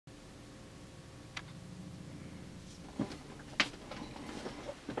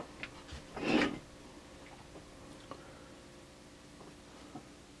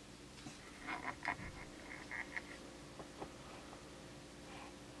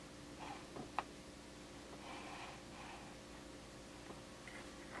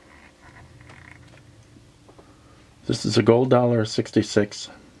This is a gold $1.66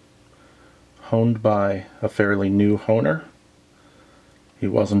 honed by a fairly new honer. He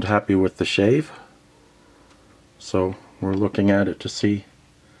wasn't happy with the shave, so we're looking at it to see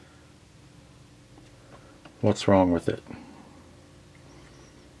what's wrong with it.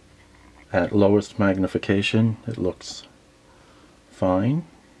 At lowest magnification it looks fine.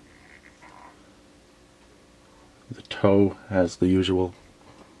 The toe has the usual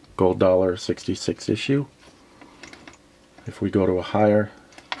gold $1.66 issue. If we go to a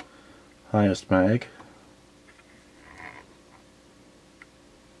highest mag,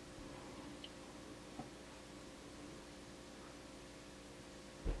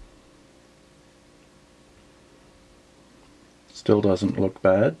 still doesn't look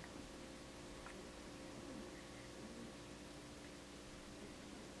bad.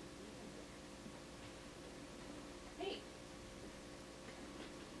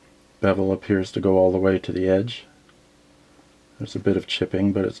 Bevel appears to go all the way to the edge. There's a bit of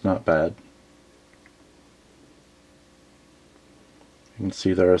chipping, but it's not bad. You can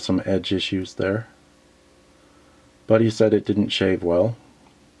see there are some edge issues there. But he said it didn't shave well,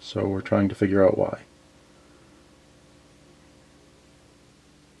 so we're trying to figure out why.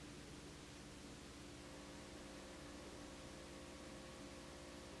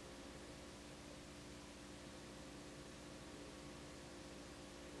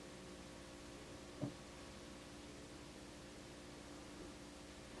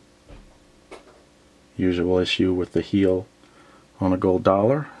 Usual issue with the heel on a gold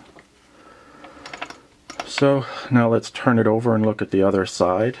dollar. So now let's turn it over and look at the other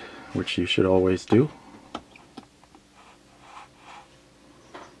side, which you should always do.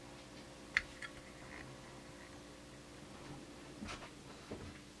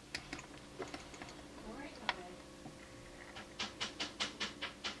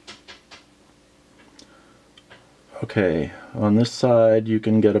 Okay, on this side you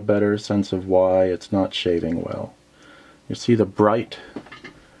can get a better sense of why it's not shaving well. You see the bright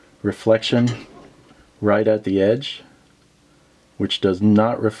reflection right at the edge, which does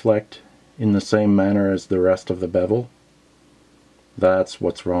not reflect in the same manner as the rest of the bevel. That's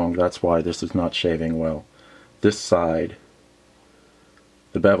what's wrong. That's why this is not shaving well. This side,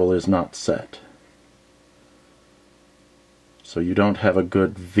 the bevel is not set. So you don't have a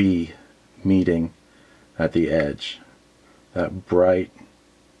good V meeting at the edge. That bright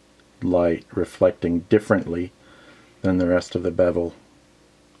light reflecting differently than the rest of the bevel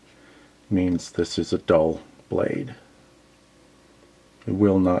means this is a dull blade. It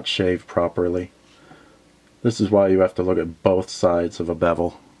will not shave properly. This is why you have to look at both sides of a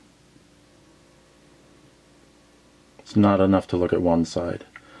bevel. It's not enough to look at one side.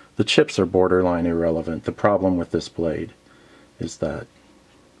 The chips are borderline irrelevant. The problem with this blade is that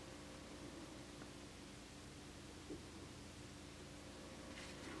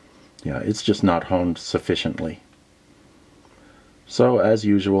it's just not honed sufficiently. So as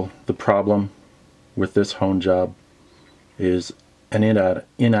usual, the problem with this hone job is an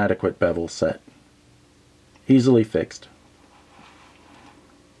inadequate bevel set. Easily fixed.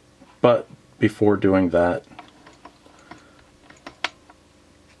 But before doing that,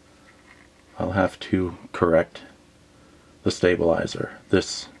 I'll have to correct the stabilizer.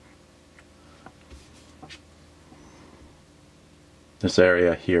 This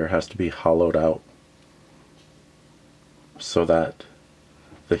area here has to be hollowed out so that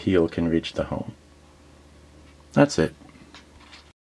the heel can reach the hone. That's it.